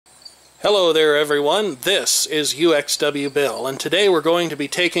Hello there everyone, this is UXW Bill, and today we're going to be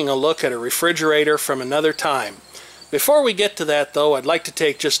taking a look at a refrigerator from another time. Before we get to that though, I'd like to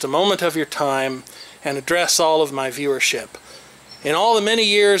take just a moment of your time and address all of my viewership. In all the many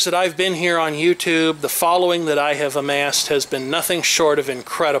years that I've been here on YouTube, the following that I have amassed has been nothing short of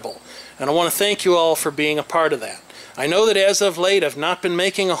incredible, and I want to thank you all for being a part of that. I know that as of late I've not been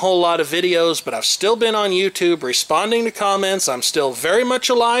making a whole lot of videos, but I've still been on YouTube responding to comments. I'm still very much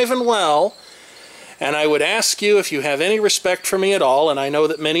alive and well, and I would ask you, if you have any respect for me at all, and I know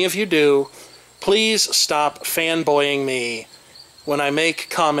that many of you do, please stop fanboying me when I make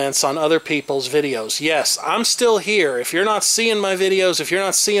comments on other people's videos. Yes, I'm still here. If you're not seeing my videos, if you're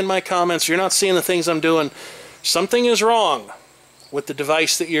not seeing my comments, if you're not seeing the things I'm doing, something is wrong with the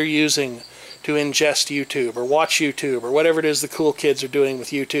device that you're using to ingest YouTube or watch YouTube or whatever it is the cool kids are doing with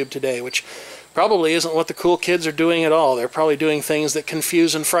YouTube today, which probably isn't what the cool kids are doing at all. They're probably doing things that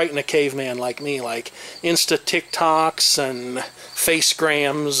confuse and frighten a caveman like me, like Insta TikToks and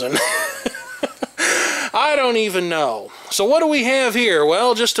Facegrams and I don't even know. So what do we have here?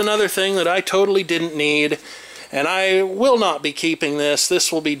 Well, just another thing that I totally didn't need, and I will not be keeping this.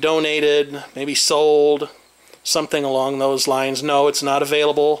 This will be donated, maybe sold, something along those lines. No, it's not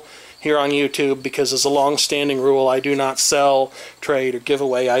available here on YouTube because, as a long-standing rule, I do not sell, trade, or give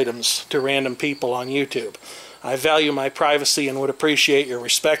away items to random people on YouTube. I value my privacy and would appreciate your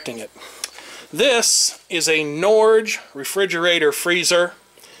respecting it. This is a Norge refrigerator freezer.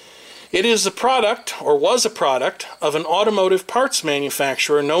 It is a product, or was a product, of an automotive parts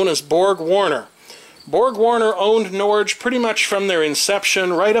manufacturer known as Borg Warner. Borg Warner owned Norge pretty much from their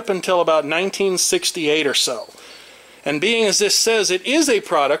inception right up until about 1968 or so. And being as this says it is a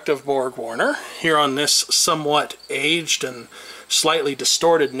product of Borg Warner, here on this somewhat aged and slightly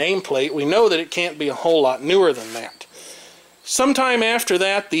distorted nameplate, we know that it can't be a whole lot newer than that. Sometime after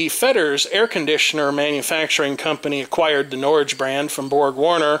that, the Fetters air conditioner manufacturing company acquired the Norge brand from Borg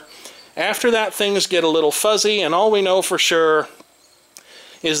Warner. After that, things get a little fuzzy, and all we know for sure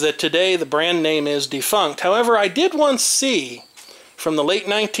is that today the brand name is defunct. However, I did once see, from the late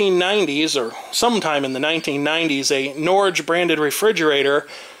 1990s, or sometime in the 1990s, a Norge branded refrigerator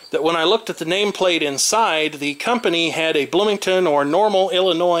that when I looked at the nameplate inside, the company had a Bloomington or Normal,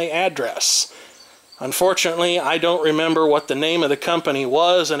 Illinois address. Unfortunately, I don't remember what the name of the company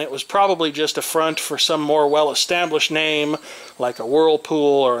was, and it was probably just a front for some more well-established name, like a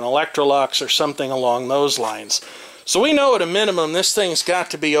Whirlpool or an Electrolux or something along those lines. So we know at a minimum this thing's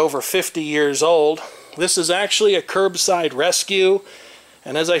got to be over 50 years old. This is actually a curbside rescue,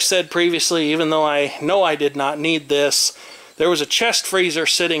 and as I said previously, even though I know I did not need this, there was a chest freezer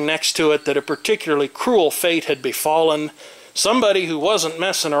sitting next to it that a particularly cruel fate had befallen. Somebody who wasn't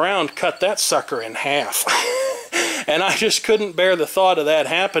messing around cut that sucker in half. And I just couldn't bear the thought of that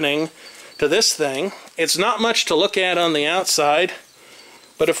happening to this thing. It's not much to look at on the outside,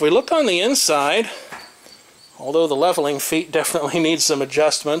 but if we look on the inside, although the leveling feet definitely need some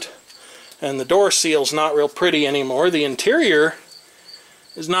adjustment, and the door seal's not real pretty anymore, the interior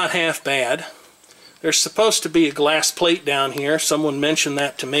is not half bad. There's supposed to be a glass plate down here. Someone mentioned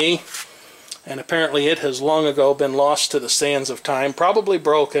that to me, and apparently it has long ago been lost to the sands of time, probably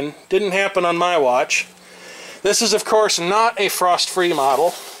broken. Didn't happen on my watch. This is, of course, not a frost-free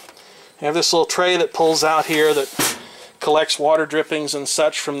model. I have this little tray that pulls out here that collects water drippings and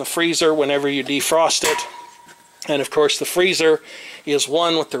such from the freezer whenever you defrost it. And of course the freezer is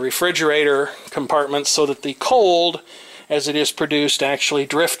one with the refrigerator compartment so that the cold, as it is produced, actually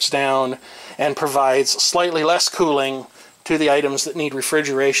drifts down and provides slightly less cooling to the items that need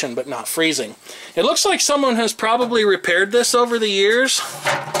refrigeration but not freezing. It looks like someone has probably repaired this over the years.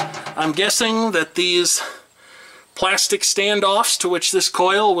 I'm guessing that these plastic standoffs to which this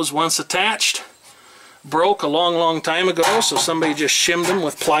coil was once attached broke a long time ago, so somebody just shimmed them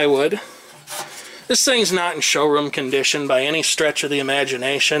with plywood. This thing's not in showroom condition by any stretch of the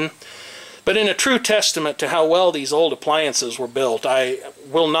imagination, but in a true testament to how well these old appliances were built, I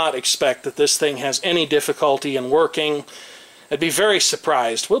will not expect that this thing has any difficulty in working. I'd be very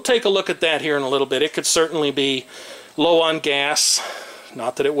surprised. We'll take a look at that here in a little bit. It could certainly be low on gas,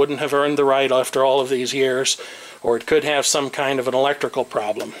 not that it wouldn't have earned the right after all of these years, or it could have some kind of an electrical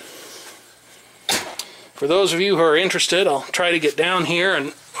problem. For those of you who are interested, I'll try to get down here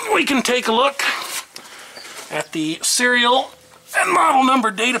and we can take a look at the serial and model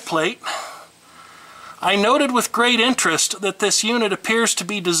number data plate. I noted with great interest that this unit appears to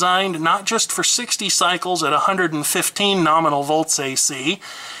be designed not just for 60 cycles at 115 nominal volts AC.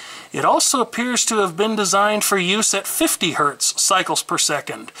 It also appears to have been designed for use at 50 Hertz cycles per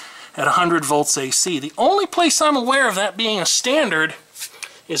second at 100 volts AC. The only place I'm aware of that being a standard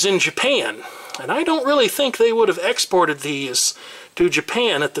is in Japan. And I don't really think they would have exported these to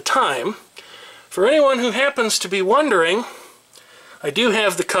Japan at the time. For anyone who happens to be wondering, I do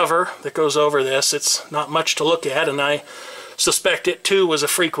have the cover that goes over this. It's not much to look at, and I suspect it too was a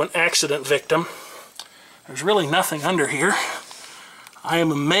frequent accident victim. There's really nothing under here. I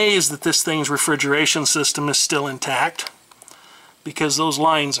am amazed that this thing's refrigeration system is still intact, because those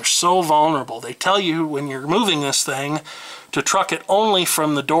lines are so vulnerable. They tell you when you're moving this thing to truck it only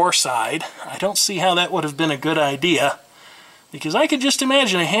from the door side. I don't see how that would have been a good idea, because I could just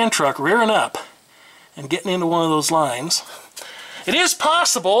imagine a hand truck rearing up and getting into one of those lines. It is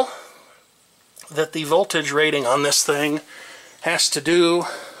possible that the voltage rating on this thing has to do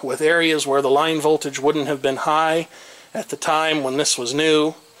with areas where the line voltage wouldn't have been high at the time when this was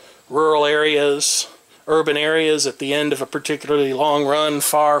new. Rural areas, urban areas at the end of a particularly long run,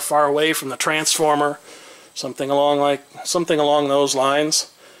 far away from the transformer, something along those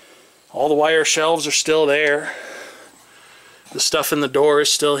lines. All the wire shelves are still there. The stuff in the door is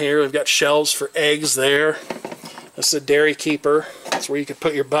still here. We've got shelves for eggs there. This is a dairy keeper. That's where you could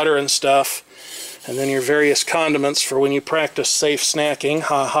put your butter and stuff. And then your various condiments for when you practice safe snacking.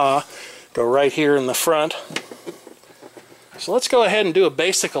 Go right here in the front. So let's go ahead and do a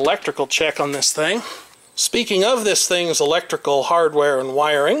basic electrical check on this thing. Speaking of this thing's electrical hardware and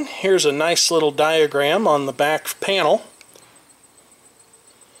wiring, here's a nice little diagram on the back panel.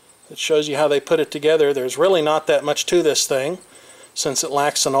 It shows you how they put it together. There's really not that much to this thing, since it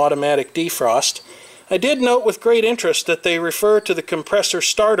lacks an automatic defrost. I did note with great interest that they refer to the compressor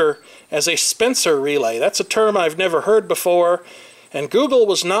starter as a Spencer relay. That's a term I've never heard before, and Google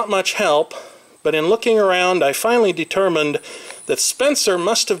was not much help, but in looking around I finally determined that Spencer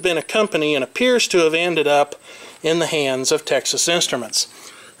must have been a company and appears to have ended up in the hands of Texas Instruments.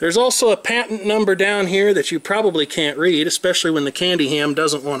 There's also a patent number down here that you probably can't read, especially when the candy ham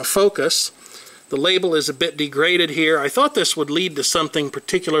doesn't want to focus. The label is a bit degraded here. I thought this would lead to something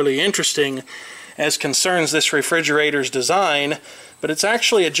particularly interesting as concerns this refrigerator's design, but it's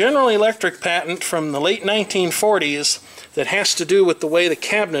actually a General Electric patent from the late 1940s that has to do with the way the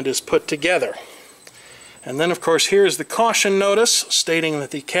cabinet is put together. And then, of course, here's the caution notice stating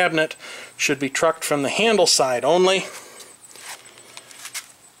that the cabinet should be trucked from the handle side only.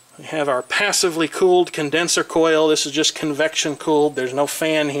 We have our passively cooled condenser coil. This is just convection cooled. There's no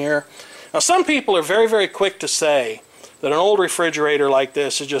fan here. Now, some people are very quick to say that an old refrigerator like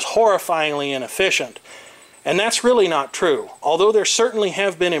this is just horrifyingly inefficient. And that's really not true. Although there certainly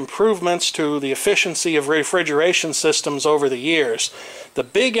have been improvements to the efficiency of refrigeration systems over the years, the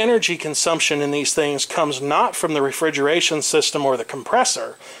big energy consumption in these things comes not from the refrigeration system or the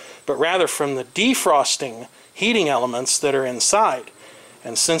compressor, but rather from the defrosting heating elements that are inside.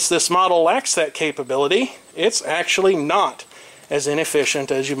 And since this model lacks that capability, it's actually not as inefficient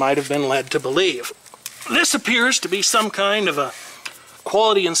as you might have been led to believe. This appears to be some kind of a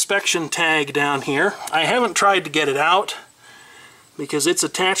quality inspection tag down here. I haven't tried to get it out because it's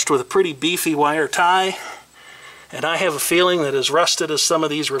attached with a pretty beefy wire tie, and I have a feeling that as rusted as some of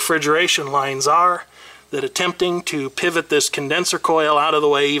these refrigeration lines are, that attempting to pivot this condenser coil out of the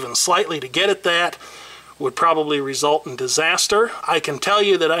way even slightly to get at that would probably result in disaster. I can tell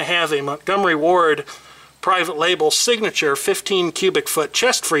you that I have a Montgomery Ward private label signature 15 cubic foot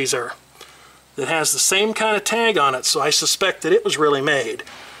chest freezer that has the same kind of tag on it, so I suspect that it was really made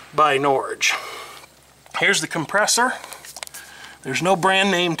by Norge. Here's the compressor. There's no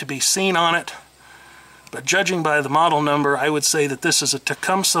brand name to be seen on it, but judging by the model number, I would say that this is a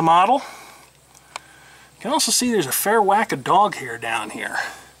Tecumseh model. You can also see there's a fair whack of dog hair down here.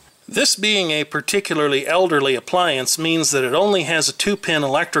 This being a particularly elderly appliance means that it only has a 2-pin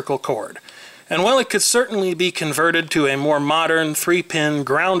electrical cord. And while it could certainly be converted to a more modern 3-pin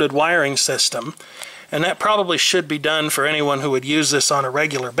grounded wiring system, and that probably should be done for anyone who would use this on a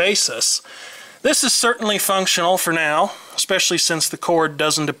regular basis, this is certainly functional for now, especially since the cord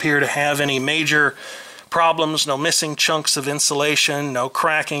doesn't appear to have any major problems, no missing chunks of insulation, no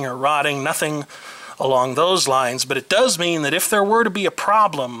cracking or rotting, nothing along those lines. But it does mean that if there were to be a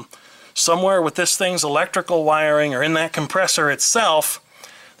problem somewhere with this thing's electrical wiring or in that compressor itself,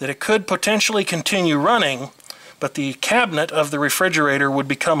 that it could potentially continue running, but the cabinet of the refrigerator would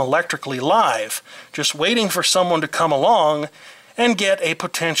become electrically live, just waiting for someone to come along and get a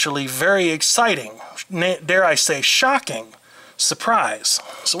potentially very exciting, dare I say shocking, surprise.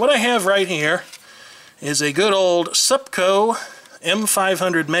 So what I have right here is a good old Philco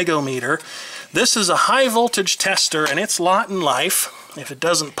M500 megometer. This is a high voltage tester, and its lot in life, if it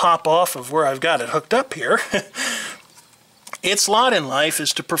doesn't pop off of where I've got it hooked up here, Its lot in life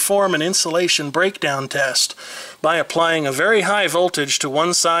is to perform an insulation breakdown test by applying a very high voltage to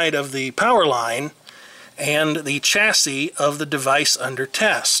one side of the power line and the chassis of the device under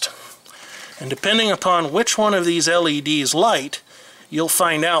test. And depending upon which one of these LEDs light, you'll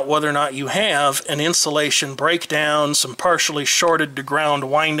find out whether or not you have an insulation breakdown, some partially shorted to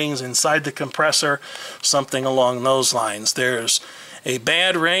ground windings inside the compressor, something along those lines. There's a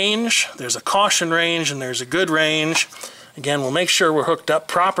bad range, there's a caution range, and there's a good range. Again, we'll make sure we're hooked up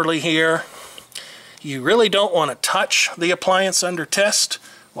properly here. You really don't want to touch the appliance under test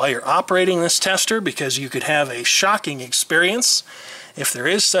while you're operating this tester, because you could have a shocking experience if there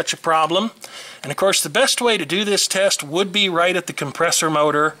is such a problem. And of course, the best way to do this test would be right at the compressor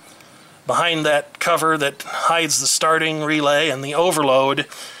motor, behind that cover that hides the starting relay and the overload.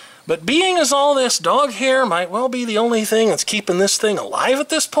 But being as all this dog hair might well be the only thing that's keeping this thing alive at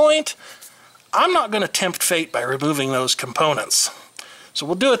this point, I'm not going to tempt fate by removing those components. So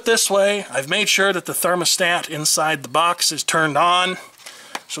we'll do it this way. I've made sure that the thermostat inside the box is turned on,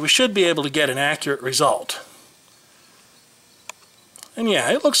 so we should be able to get an accurate result. And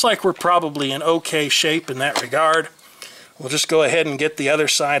yeah, it looks like we're probably in okay shape in that regard. We'll just go ahead and get the other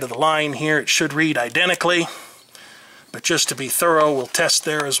side of the line here. It should read identically, but just to be thorough, we'll test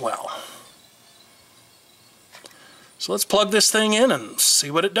there as well. So let's plug this thing in and see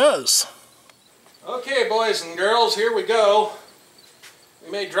what it does. Okay, boys and girls, here we go.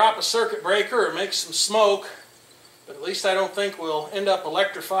 We may drop a circuit breaker or make some smoke, but at least I don't think we'll end up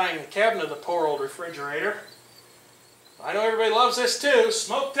electrifying the cabinet of the poor old refrigerator. I know everybody loves this too.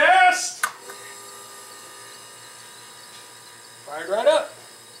 Smoke test! Fired right up.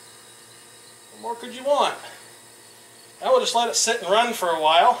 What more could you want? Now we'll just let it sit and run for a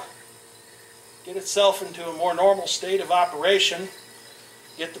while, get itself into a more normal state of operation,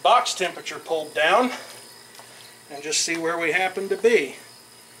 get the box temperature pulled down, and just see where we happen to be.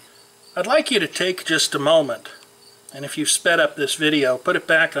 I'd like you to take just a moment, and if you've sped up this video, put it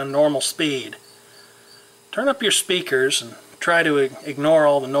back on normal speed. Turn up your speakers and try to ignore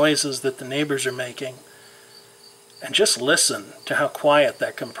all the noises that the neighbors are making, and just listen to how quiet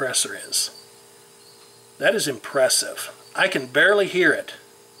that compressor is. That is impressive. I can barely hear it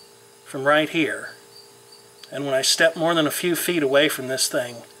from right here. And when I step more than a few feet away from this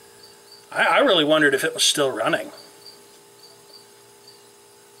thing, I really wondered if it was still running.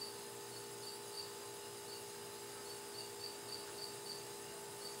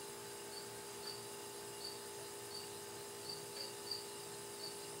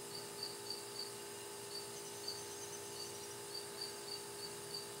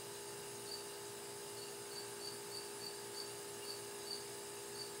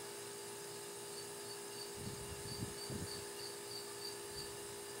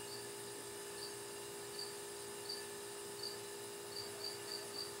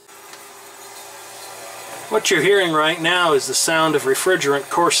 What you're hearing right now is the sound of refrigerant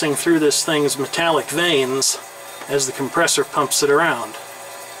coursing through this thing's metallic veins as the compressor pumps it around.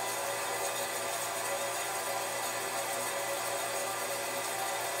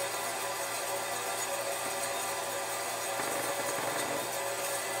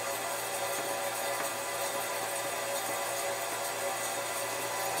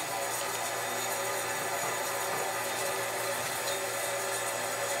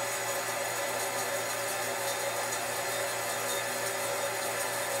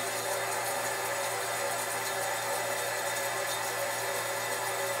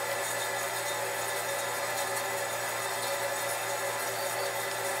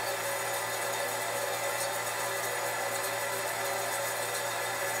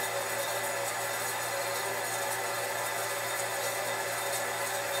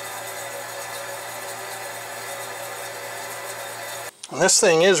 And this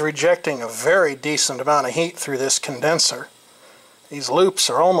thing is rejecting a very decent amount of heat through this condenser. These loops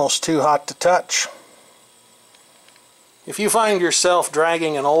are almost too hot to touch. If you find yourself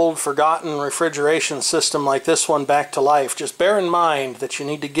dragging an old, forgotten refrigeration system like this one back to life, just bear in mind that you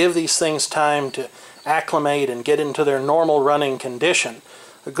need to give these things time to acclimate and get into their normal running condition.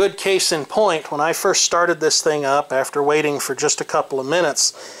 A good case in point, when I first started this thing up, after waiting for just a couple of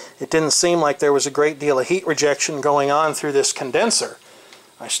minutes, it didn't seem like there was a great deal of heat rejection going on through this condenser.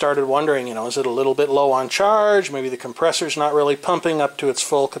 I started wondering, is it a little bit low on charge? Maybe the compressor's not really pumping up to its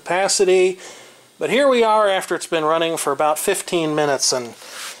full capacity. But here we are after it's been running for about 15 minutes, and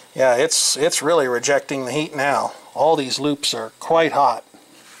yeah, it's really rejecting the heat now. All these loops are quite hot.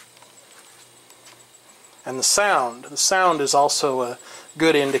 And the sound is also a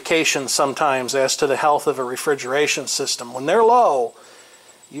good indication sometimes as to the health of a refrigeration system. When they're low,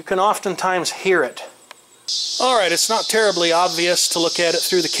 you can oftentimes hear it. Alright, it's not terribly obvious to look at it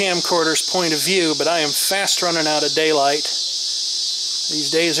through the camcorder's point of view, but I am fast running out of daylight. These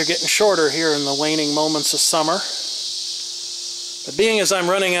days are getting shorter here in the waning moments of summer. But being as I'm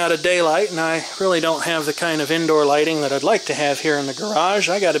running out of daylight and I really don't have the kind of indoor lighting that I'd like to have here in the garage,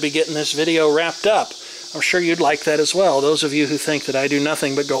 I got to be getting this video wrapped up. I'm sure you'd like that as well. Those of you who think that I do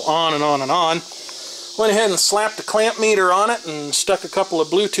nothing but go on and on and on. Went ahead and slapped a clamp meter on it and stuck a couple of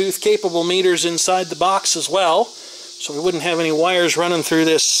Bluetooth capable meters inside the box as well, so we wouldn't have any wires running through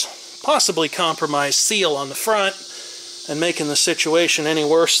this possibly compromised seal on the front and making the situation any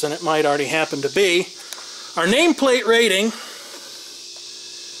worse than it might already happen to be. Our nameplate rating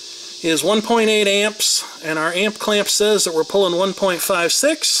is 1.8 amps, and our amp clamp says that we're pulling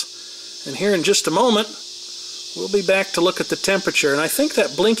 1.56, and here in just a moment we'll be back to look at the temperature. And I think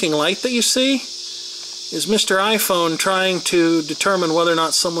that blinking light that you see is Mr. iPhone trying to determine whether or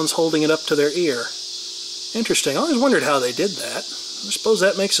not someone's holding it up to their ear. Interesting. I always wondered how they did that. I suppose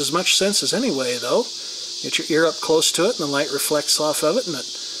that makes as much sense as any way, though. Get your ear up close to it and the light reflects off of it and it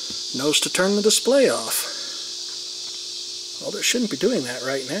knows to turn the display off. Well, it shouldn't be doing that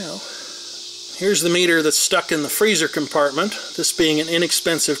right now. Here's the meter that's stuck in the freezer compartment, this being an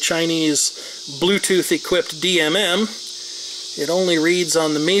inexpensive Chinese Bluetooth-equipped DMM. It only reads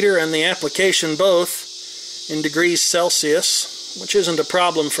on the meter and the application both in degrees Celsius, which isn't a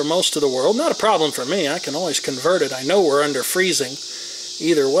problem for most of the world. Not a problem for me. I can always convert it. I know we're under freezing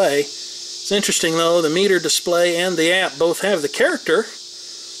either way. It's interesting, though, the meter display and the app both have the character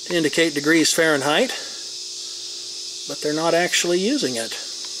to indicate degrees Fahrenheit, but they're not actually using it,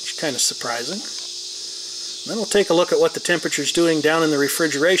 which is kind of surprising. Then we'll take a look at what the temperature's doing down in the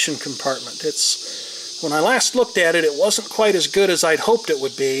refrigeration compartment. When I last looked at it, it wasn't quite as good as I'd hoped it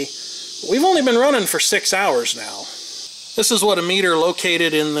would be. But we've only been running for 6 hours now. This is what a meter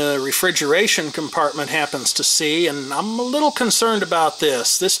located in the refrigeration compartment happens to see, and I'm a little concerned about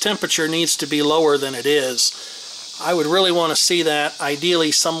this. This temperature needs to be lower than it is. I would really want to see that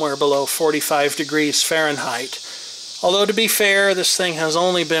ideally somewhere below 45 degrees Fahrenheit. Although, to be fair, this thing has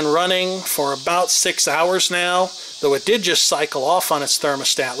only been running for about 6 hours now, though it did just cycle off on its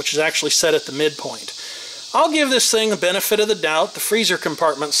thermostat, which is actually set at the midpoint. I'll give this thing the benefit of the doubt. The freezer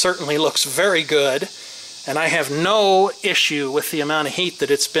compartment certainly looks very good, and I have no issue with the amount of heat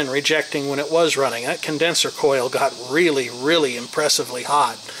that it's been rejecting when it was running. That condenser coil got really, really impressively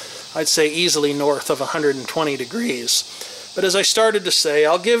hot. I'd say easily north of 120 degrees. But as I started to say,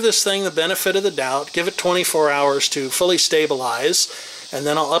 I'll give this thing the benefit of the doubt, give it 24 hours to fully stabilize, and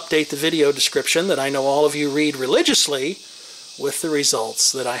then I'll update the video description that I know all of you read religiously with the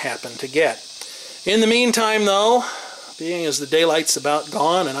results that I happen to get. In the meantime, though, being as the daylight's about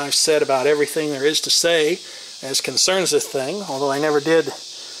gone and I've said about everything there is to say as concerns this thing, although I never did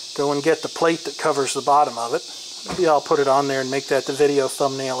go and get the plate that covers the bottom of it, maybe I'll put it on there and make that the video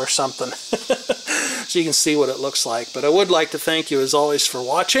thumbnail or something. So you can see what it looks like. But I would like to thank you as always for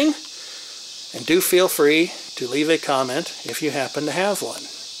watching, and do feel free to leave a comment if you happen to have one.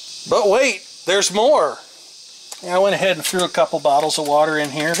 But wait, there's more! Yeah, I went ahead and threw a couple bottles of water in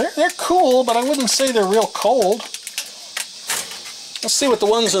here. They're cool, but I wouldn't say they're real cold. Let's see what the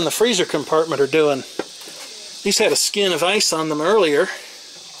ones in the freezer compartment are doing. These had a skin of ice on them earlier.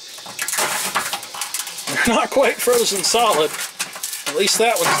 They're not quite frozen solid. At least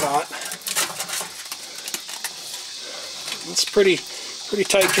that one's not. It's pretty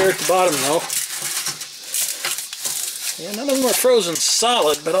tight here at the bottom, though. Yeah, none of them are frozen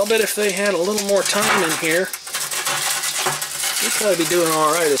solid, but I'll bet if they had a little more time in here, they'd probably be doing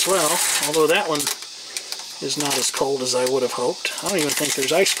all right as well. Although that one is not as cold as I would have hoped. I don't even think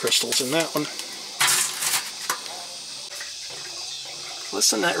there's ice crystals in that one.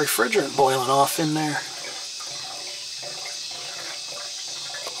 Listen to that refrigerant boiling off in there.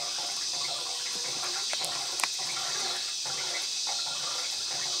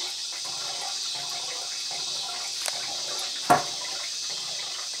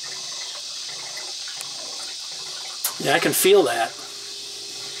 Yeah, I can feel that.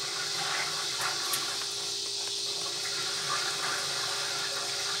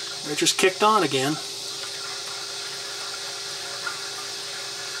 They just kicked on again.